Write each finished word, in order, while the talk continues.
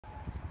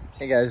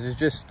Hey guys, it's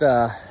just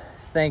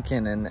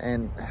thinking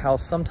and how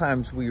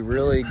sometimes we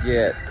really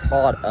get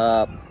caught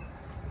up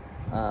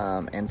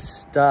and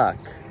stuck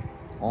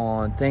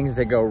on things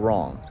that go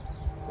wrong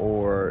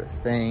or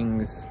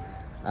things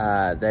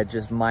that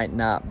just might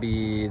not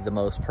be the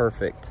most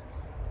perfect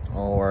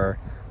or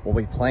what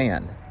we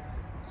planned.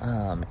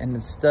 And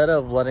instead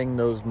of letting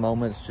those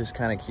moments just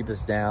kind of keep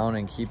us down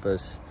and keep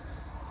us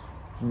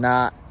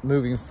not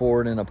moving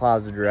forward in a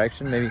positive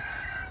direction, maybe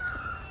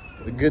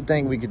a good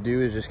thing we could do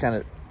is just kind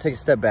of take a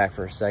step back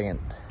for a second,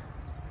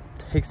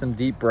 take some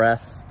deep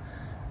breaths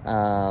to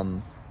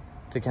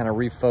kind of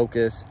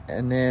refocus,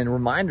 and then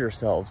remind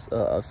ourselves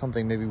of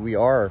something maybe we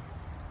are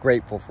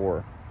grateful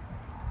for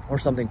or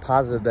something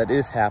positive that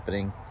is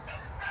happening,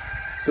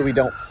 so we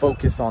don't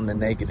focus on the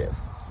negative.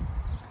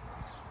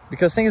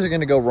 Because things are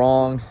going to go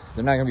wrong,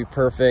 they're not going to be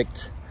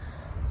perfect.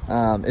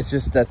 It's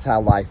just that's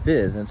how life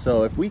is. And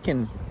so if we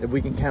can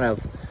kind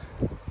of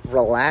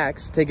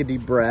relax, take a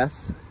deep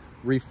breath,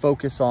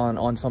 refocus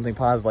on something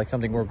positive, like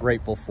something we're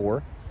grateful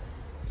for,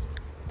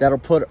 that'll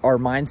put our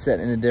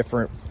mindset in a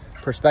different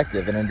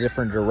perspective, in a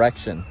different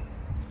direction,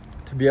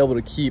 to be able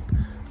to keep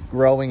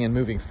growing and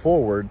moving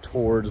forward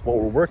towards what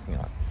we're working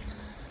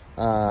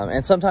on.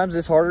 And sometimes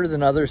it's harder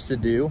than others to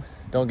do,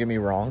 don't get me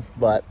wrong,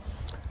 but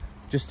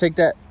just take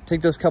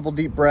those couple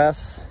deep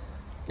breaths,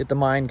 get the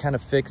mind kind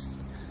of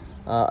fixed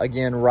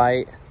again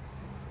right,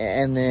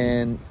 and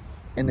then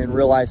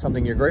realize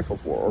something you're grateful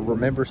for, or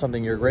remember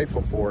something you're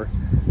grateful for,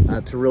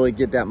 to really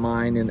get that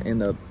mind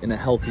in a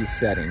healthy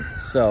setting.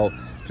 So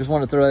just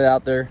want to throw that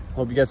out there.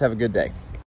 Hope you guys have a good day.